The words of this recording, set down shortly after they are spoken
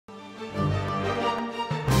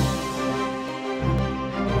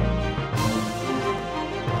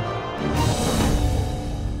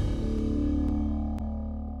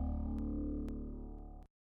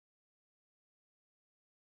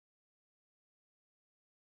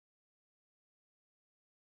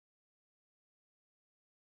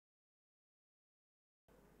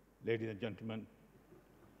Ladies and gentlemen,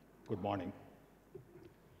 good morning.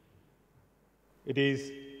 It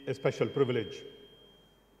is a special privilege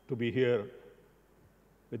to be here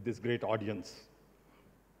with this great audience.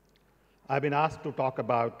 I've been asked to talk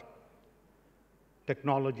about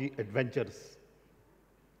technology adventures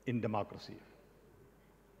in democracy.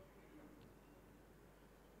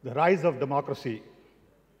 The rise of democracy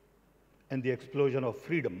and the explosion of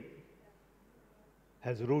freedom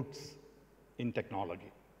has roots in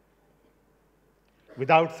technology.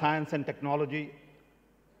 Without science and technology,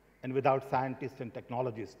 and without scientists and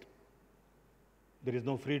technologists, there is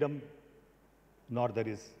no freedom, nor there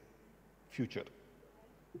is future.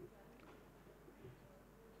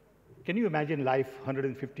 Can you imagine life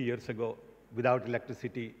 150 years ago without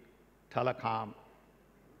electricity, telecom?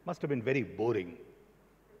 Must have been very boring.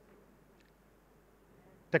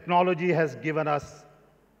 Technology has given us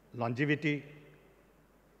longevity,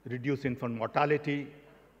 reduced infant mortality,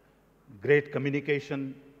 great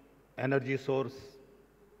communication, energy source,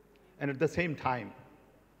 and at the same time,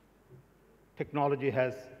 technology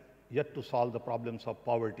has yet to solve the problems of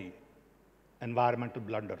poverty, environmental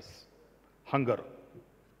blunders, hunger.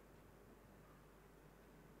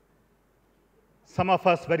 Some of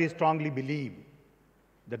us very strongly believe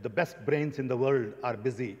that the best brains in the world are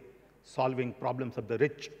busy solving problems of the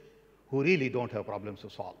rich who really don't have problems to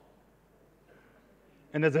solve.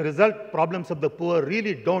 And as a result, problems of the poor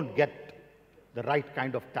really don't get the right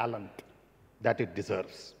kind of talent that it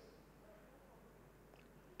deserves.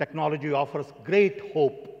 Technology offers great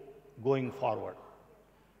hope going forward.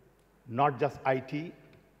 Not just IT,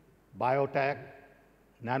 biotech,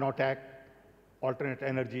 nanotech, alternate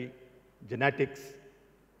energy, genetics,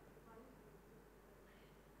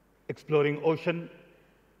 exploring ocean.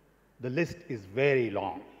 The list is very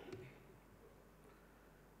long.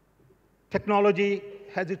 Technology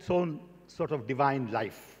has its own sort of divine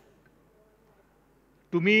life.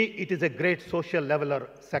 To me, it is a great social leveler,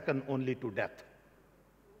 second only to death.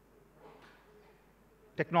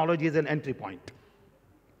 Technology is an entry point.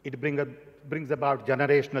 It brings about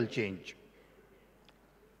generational change.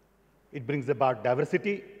 It brings about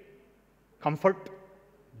diversity, comfort,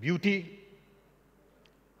 beauty,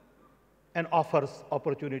 and offers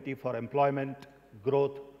opportunity for employment,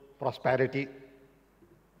 growth, prosperity.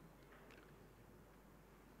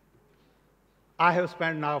 I have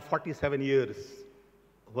spent now 47 years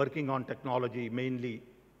working on technology, mainly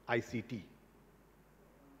ICT.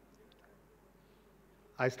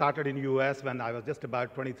 I started in the US when I was just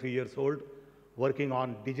about 23 years old, working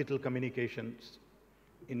on digital communications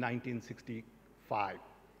in 1965.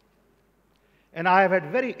 And I have had a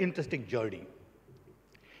very interesting journey.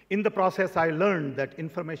 In the process, I learned that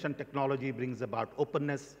information technology brings about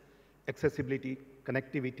openness, accessibility,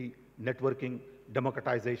 connectivity, networking,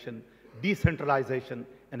 democratization, decentralization,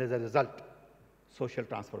 and as a result, social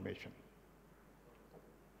transformation.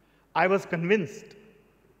 I was convinced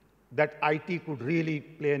that IT could really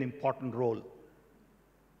play an important role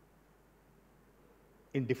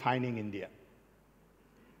in defining India.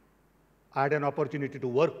 I had an opportunity to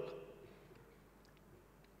work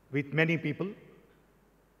with many people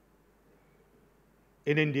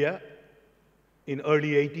in India in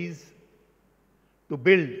early 80s to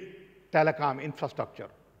build telecom infrastructure.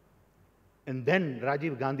 And then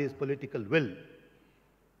Rajiv Gandhi's political will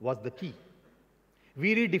was the key.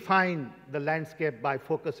 We redefined the landscape by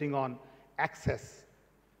focusing on access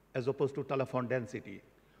as opposed to telephone density,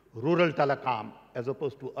 rural telecom as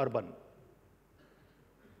opposed to urban,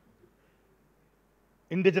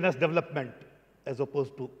 indigenous development as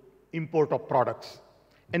opposed to import of products.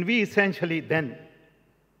 And we essentially then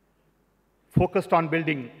focused on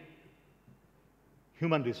building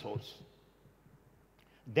human resource.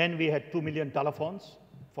 Then we had 2 million telephones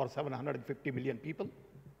for 750 million people.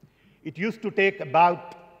 It used to take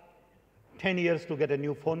about 10 years to get a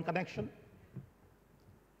new phone connection.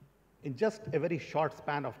 In just a very short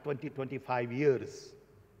span of 25 years,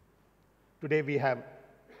 today we have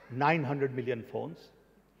 900 million phones,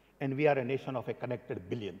 and we are a nation of a connected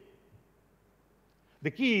billion. The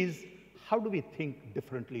key is, how do we think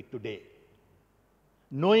differently today?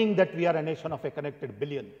 Knowing that we are a nation of a connected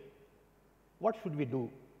billion, what should we do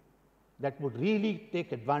that would really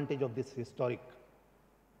take advantage of this historic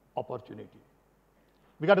opportunity?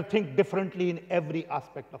 We got to think differently in every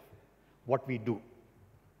aspect of what we do.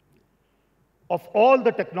 Of all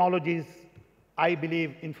the technologies, I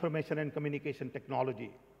believe information and communication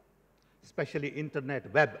technology, especially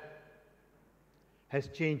internet, web, has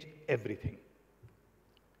changed everything.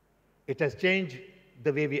 It has changed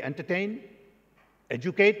the way we entertain,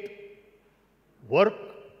 educate, work,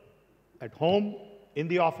 at home, in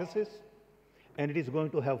the offices, and it is going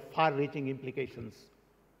to have far-reaching implications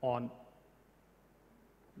on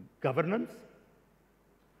governance,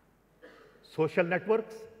 social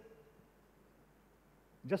networks.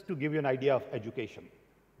 Just to give you an idea of education.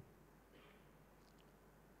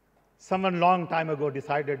 Someone long time ago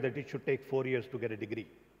decided that it should take 4 years to get a degree.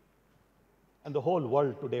 And the whole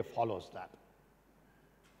world today follows that.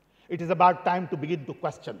 It is about time to begin to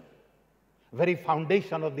question the very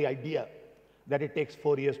foundation of the idea that it takes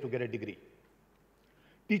 4 years to get a degree.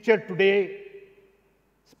 Teacher today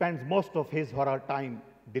spends most of his or her time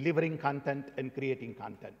delivering content and creating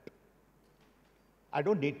content. I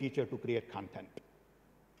don't need teacher to create content,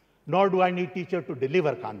 nor do I need teacher to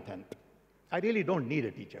deliver content. I really don't need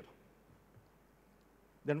a teacher.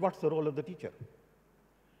 Then what's the role of the teacher?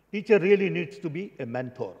 Teacher really needs to be a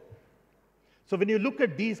mentor. So when you look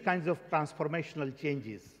at these kinds of transformational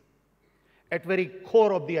changes, at very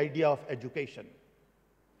core of the idea of education,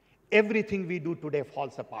 everything we do today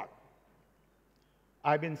falls apart.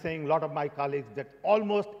 I've been saying a lot of my colleagues that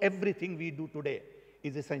almost everything we do today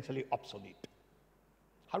is essentially obsolete.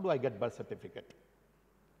 How do I get birth certificate?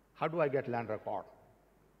 How do I get land record?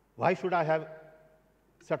 Why should I have a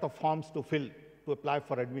set of forms to fill to apply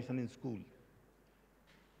for admission in school?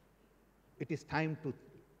 It is time to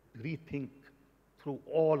rethink through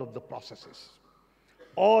all of the processes.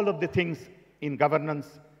 All of the things in governance,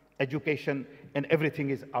 education, and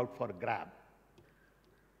everything is out for grab.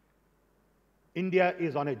 India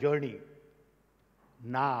is on a journey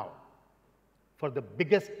now for the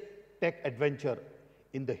biggest tech adventure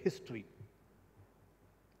in the history.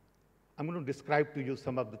 I'm going to describe to you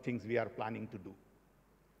some of the things we are planning to do.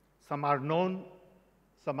 Some are known,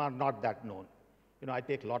 some are not that known. You know, I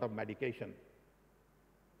take a lot of medication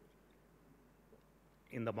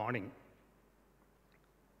in the morning,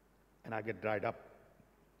 and I get dried up,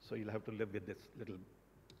 so you'll have to live with this little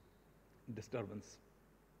disturbance.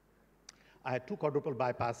 I had 2 quadruple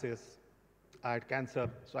bypasses. I had cancer,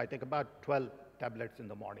 so I take about 12 tablets in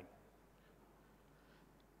the morning.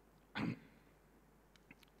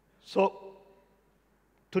 So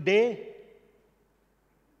today,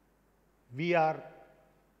 we are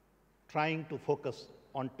trying to focus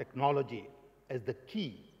on technology as the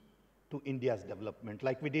key to India's development,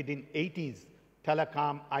 like we did in 80s,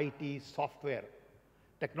 telecom, IT, software,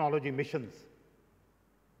 technology missions.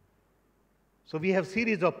 So we have a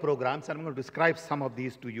series of programs, and I'm going to describe some of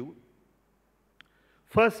these to you.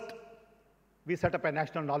 First, we set up a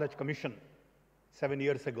National Knowledge Commission 7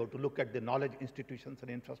 years ago to look at the knowledge institutions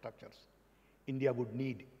and infrastructures India would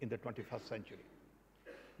need in the 21st century.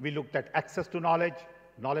 We looked at access to knowledge,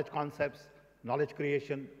 knowledge concepts, knowledge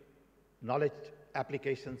creation, knowledge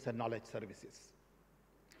applications, and knowledge services.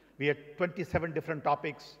 We had 27 different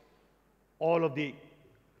topics. All of the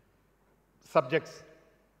subjects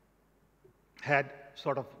had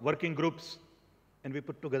sort of working groups, and we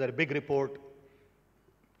put together a big report,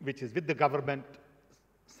 which is with the government.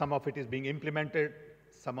 Some of it is being implemented,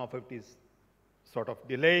 some of it is sort of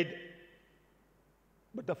delayed.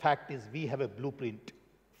 But the fact is we have a blueprint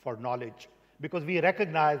for knowledge, because we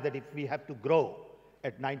recognize that if we have to grow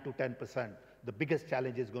at 9 to 10%, the biggest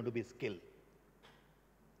challenge is going to be skill,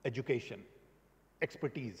 education,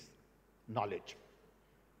 expertise, knowledge.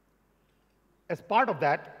 As part of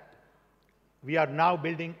that, we are now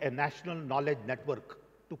building a national knowledge network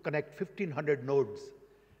to connect 1,500 nodes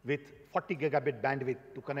with 40 gigabit bandwidth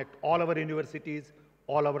to connect all our universities,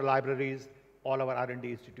 all our libraries, all our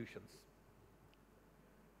R&D institutions,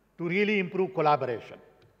 to really improve collaboration.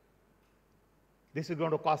 This is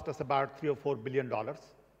going to cost us about $3 or $4 billion.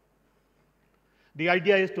 The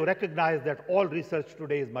idea is to recognize that all research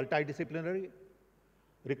today is multidisciplinary,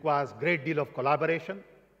 requires a great deal of collaboration,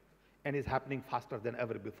 and is happening faster than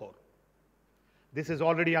ever before. This is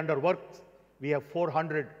already under work. We have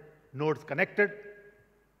 400 nodes connected.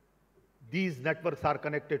 These networks are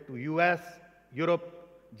connected to US, Europe,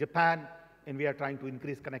 Japan, and we are trying to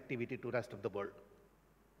increase connectivity to the rest of the world.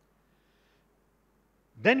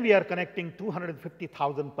 Then we are connecting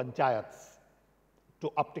 250,000 panchayats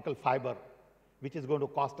to optical fiber, which is going to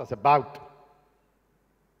cost us about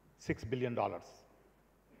 $6 billion.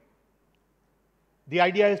 The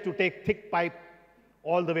idea is to take thick pipe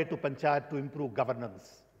all the way to panchayat to improve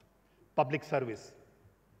governance, public service,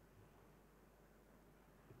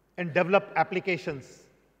 and develop applications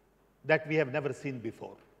that we have never seen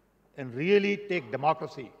before, and really take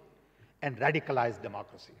democracy and radicalize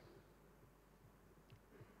democracy.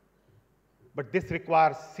 But this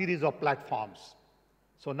requires a series of platforms.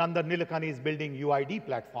 So Nandan Nilekani is building UID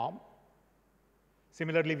platform.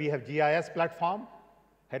 Similarly, we have GIS platform,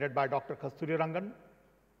 headed by Dr. Kasturi Rangan.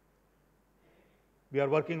 We are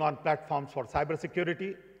working on platforms for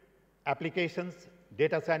cybersecurity, applications,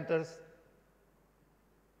 data centers,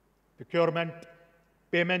 procurement,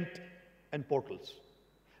 payment, and portals.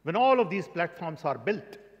 When all of these platforms are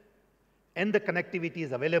built and the connectivity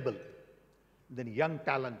is available, then young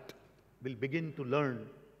talent will begin to learn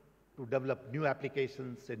to develop new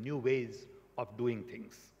applications and new ways of doing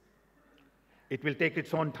things. It will take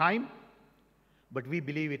its own time, but we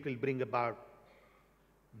believe it will bring about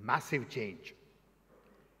massive change.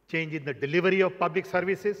 Change in the delivery of public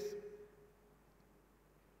services.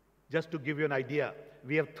 Just to give you an idea,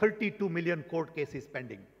 we have 32 million court cases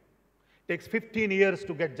pending. It takes 15 years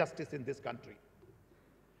to get justice in this country.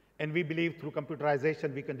 And we believe through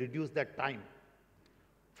computerization, we can reduce that time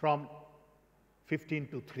from 15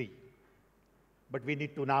 to 3. But we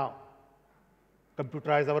need to now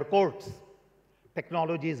computerize our courts.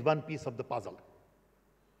 Technology is one piece of the puzzle.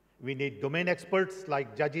 We need domain experts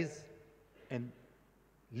like judges and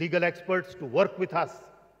legal experts to work with us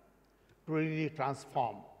to really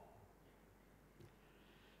transform.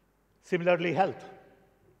 Similarly, health.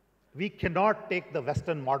 We cannot take the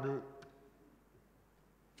Western model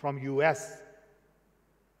from US,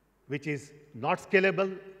 which is not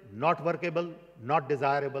scalable, not workable, not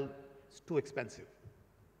desirable. It's too expensive.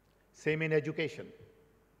 Same in education.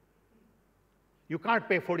 You can't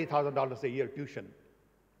pay $40,000 a year tuition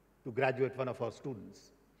to graduate one of our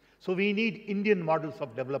students. So we need Indian models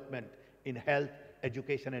of development in health,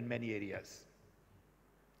 education, and many areas.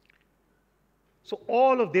 So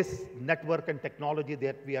all of this network and technology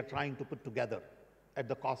that we are trying to put together at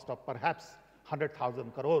the cost of perhaps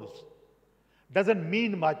 100,000 crores doesn't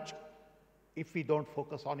mean much if we don't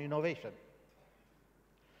focus on innovation.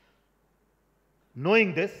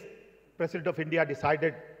 Knowing this, President of India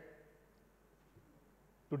decided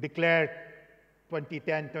to declare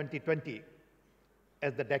 2010-2020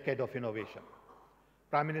 as the decade of innovation.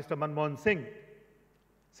 Prime Minister Manmohan Singh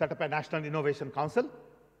set up a National Innovation Council,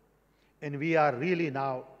 and we are really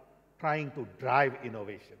now trying to drive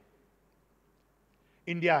innovation.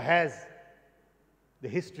 India has the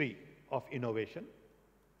history of innovation.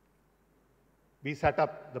 We set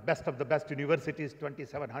up the best of the best universities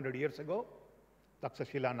 2,700 years ago,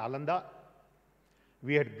 Takshashila and Nalanda.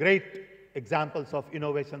 We had great examples of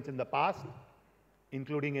innovations in the past,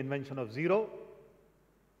 including invention of zero.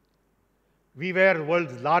 We were the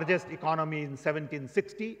world's largest economy in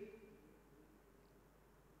 1760.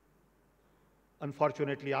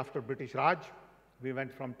 Unfortunately, after British Raj, we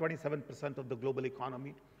went from 27% of the global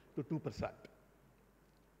economy to 2%.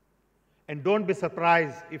 And don't be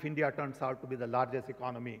surprised if India turns out to be the largest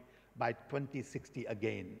economy by 2060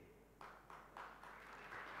 again.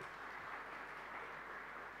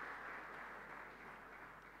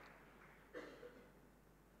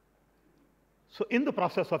 So in the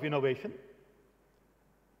process of innovation,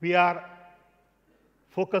 we are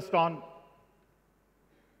focused on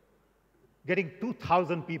getting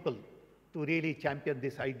 2,000 people to really champion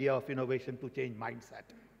this idea of innovation to change mindset.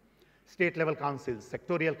 State-level councils,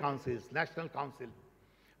 sectorial councils, national council.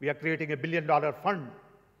 We are creating $1 billion fund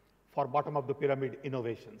for bottom-of-the-pyramid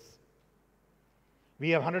innovations. We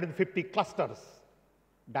have 150 clusters,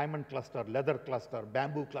 diamond cluster, leather cluster,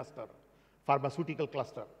 bamboo cluster, pharmaceutical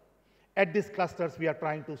cluster. At these clusters, we are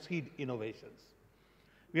trying to seed innovations.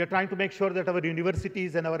 We are trying to make sure that our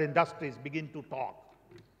universities and our industries begin to talk.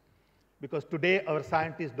 Because today, our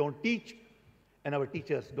scientists don't teach, and our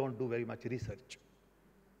teachers don't do very much research.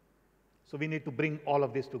 So we need to bring all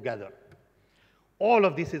of this together. All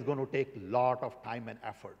of this is going to take a lot of time and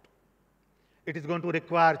effort. It is going to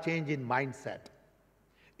require change in mindset.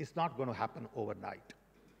 It's not going to happen overnight.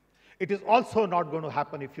 It is also not going to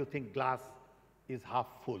happen if you think glass is half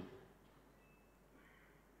full.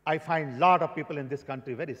 I find a lot of people in this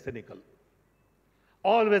country very cynical,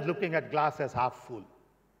 always looking at glass as half full.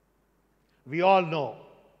 We all know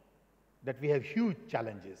that we have huge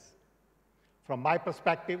challenges. From my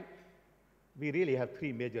perspective, we really have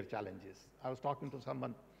three major challenges. I was talking to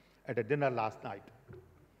someone at a dinner last night,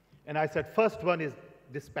 and I said, first one is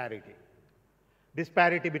disparity.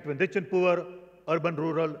 Disparity between rich and poor, urban,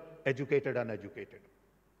 rural, educated, uneducated.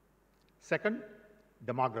 Second,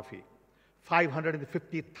 demography.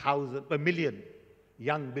 550 million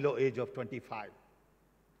young below age of 25.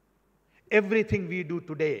 Everything we do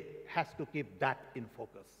today has to keep that in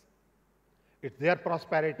focus. It's their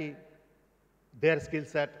prosperity, their skill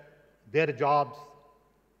set, their jobs,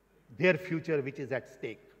 their future which is at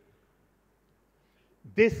stake.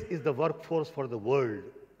 This is the workforce for the world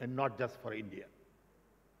and not just for India.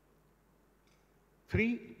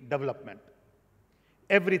 3, development.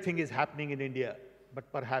 Everything is happening in India, but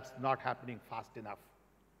perhaps not happening fast enough.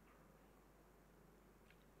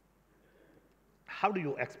 how do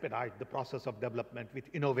you expedite the process of development with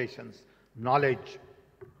innovations, knowledge,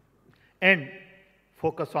 and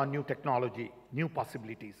focus on new technology, new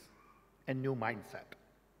possibilities, and new mindset?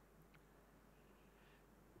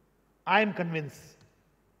 I am convinced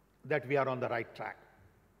that we are on the right track.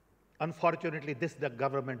 Unfortunately, the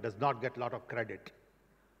government does not get a lot of credit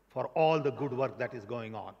for all the good work that is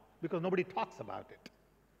going on because nobody talks about it.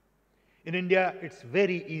 In India, it's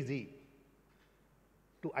very easy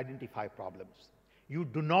to identify problems. You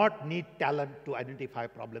do not need talent to identify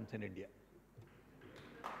problems in India.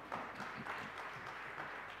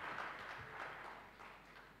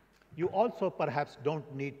 You also perhaps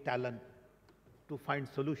don't need talent to find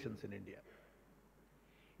solutions in India.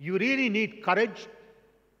 You really need courage,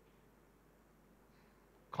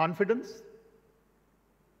 confidence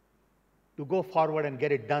to go forward and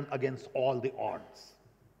get it done against all the odds.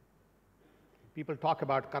 People talk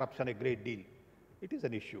about corruption a great deal. It is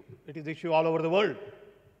an issue. It is an issue all over the world.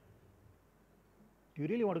 Do you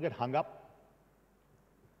really want to get hung up?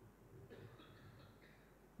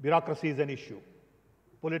 Bureaucracy is an issue.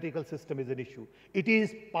 Political system is an issue. It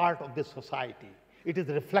is part of this society. It is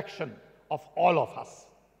a reflection of all of us.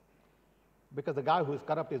 Because the guy who is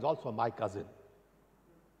corrupt is also my cousin.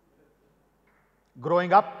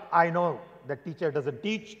 Growing up, I know that teacher doesn't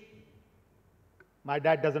teach, my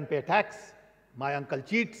dad doesn't pay tax, my uncle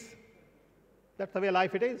cheats. That's the way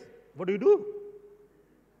life it is. What do?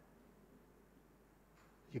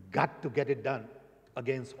 You got to get it done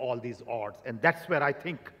against all these odds. And that's where I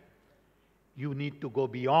think you need to go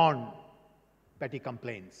beyond petty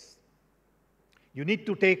complaints. You need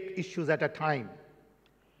to take issues at a time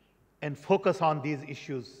and focus on these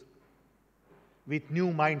issues with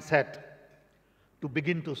new mindset to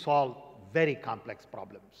begin to solve very complex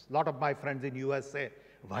problems. A lot of my friends in US say,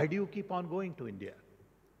 why do you keep on going to India?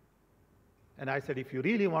 And I said, if you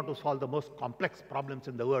really want to solve the most complex problems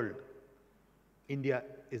in the world, India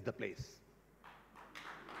is the place.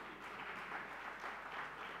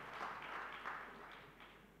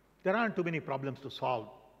 There aren't too many problems to solve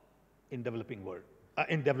in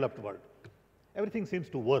developed world. Everything seems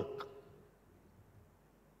to work.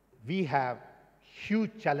 We have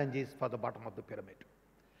huge challenges for the bottom of the pyramid.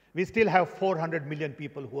 We still have 400 million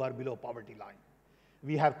people who are below poverty line.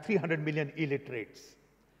 We have 300 million illiterates.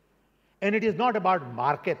 And it is not about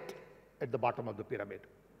market at the bottom of the pyramid.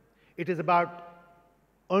 It is about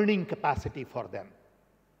earning capacity for them.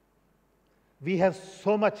 We have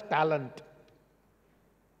so much talent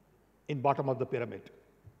in bottom of the pyramid.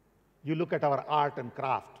 You look at our art and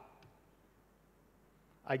craft.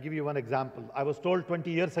 I give you one example. I was told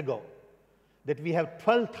 20 years ago that we have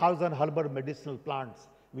 12,000 herbal medicinal plants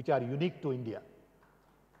which are unique to India.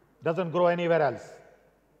 Doesn't grow anywhere else.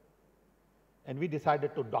 And we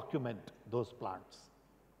decided to document those plants.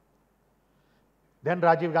 Then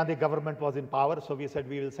Rajiv Gandhi government was in power, so we said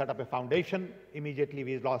we will set up a foundation. Immediately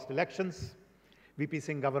we lost elections. VP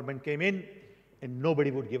Singh government came in and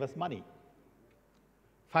nobody would give us money.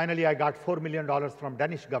 Finally, I got $4 million from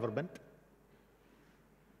Danish government,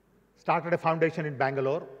 started a foundation in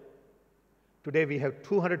Bangalore. Today we have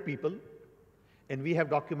 200 people and we have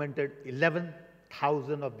documented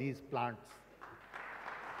 11,000 of these plants.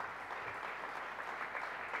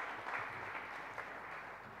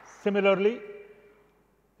 Similarly,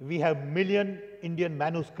 we have million Indian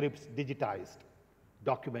manuscripts digitized,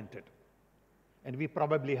 documented, and we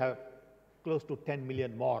probably have close to 10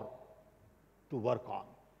 million more to work on.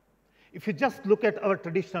 If you just look at our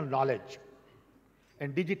traditional knowledge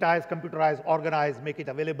and digitize, computerize, organize, make it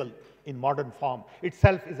available in modern form,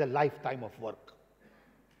 itself is a lifetime of work.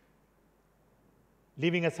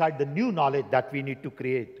 Leaving aside the new knowledge that we need to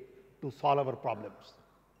create to solve our problems.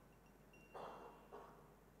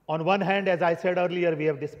 On one hand, as I said earlier, we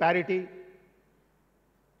have disparity,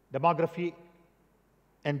 demography,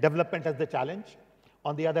 and development as the challenge.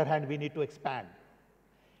 On the other hand, we need to expand.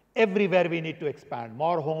 Everywhere we need to expand.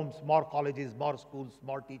 More homes, more colleges, more schools,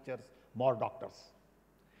 more teachers, more doctors.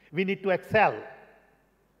 We need to excel.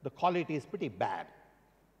 The quality is pretty bad.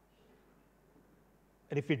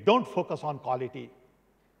 And if we don't focus on quality,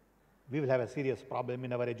 we will have a serious problem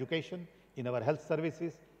in our education, in our health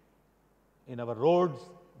services, in our roads,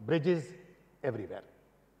 bridges, everywhere.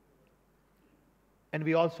 And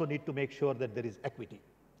we also need to make sure that there is equity,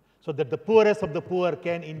 so that the poorest of the poor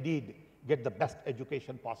can indeed get the best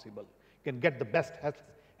education possible, can get the best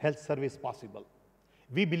health service possible.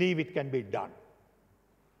 We believe it can be done.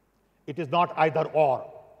 It is not either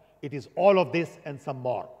or. It is all of this and some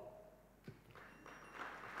more.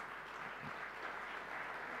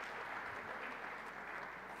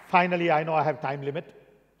 Finally, I know I have time limit,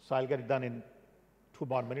 so I'll get it done in 2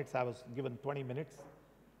 more minutes. I was given 20 minutes.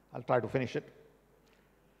 I'll try to finish it.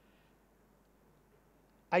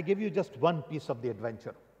 I give you just one piece of the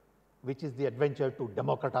adventure, which is the adventure to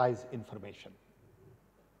democratize information.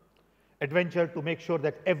 Adventure to make sure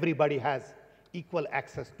that everybody has equal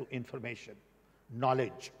access to information,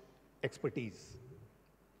 knowledge, expertise.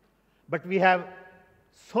 But we have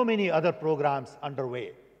so many other programs underway.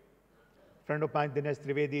 A friend of mine, Dinesh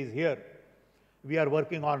Trivedi, is here. We are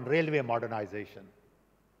working on railway modernization,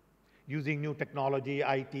 using new technology,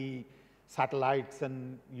 IT, satellites,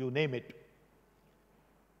 and you name it.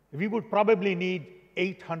 We would probably need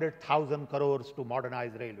 800,000 crores to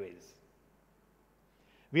modernize railways.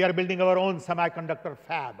 We are building our own semiconductor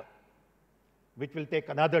fab, which will take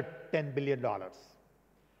another $10 billion.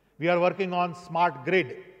 We are working on smart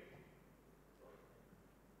grid.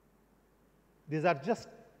 These are just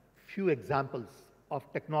few examples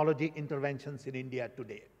of technology interventions in India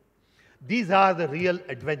today. These are the real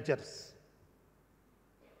adventures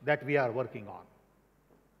that we are working on.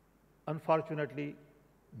 Unfortunately,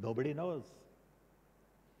 nobody knows.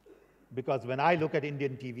 Because when I look at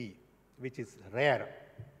Indian TV, which is rare,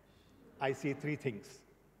 I see three things: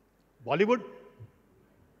 Bollywood,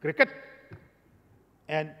 cricket,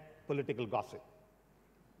 and political gossip.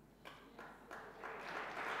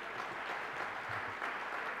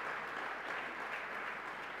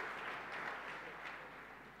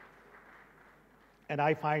 And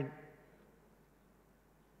I find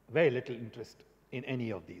very little interest in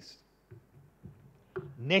any of these.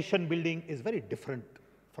 Nation building is very different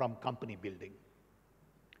from company building.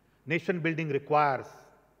 Nation building requires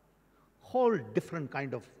whole different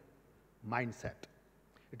kind of mindset.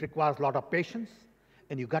 It requires a lot of patience,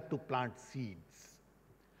 and you got to plant seeds.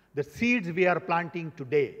 The seeds we are planting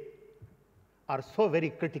today are so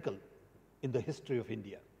very critical in the history of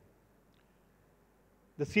India.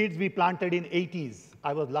 The seeds we planted in 80s,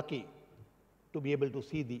 I was lucky to be able to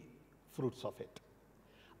see the fruits of it.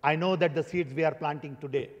 I know that the seeds we are planting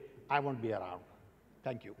today, I won't be around.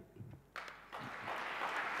 Thank you.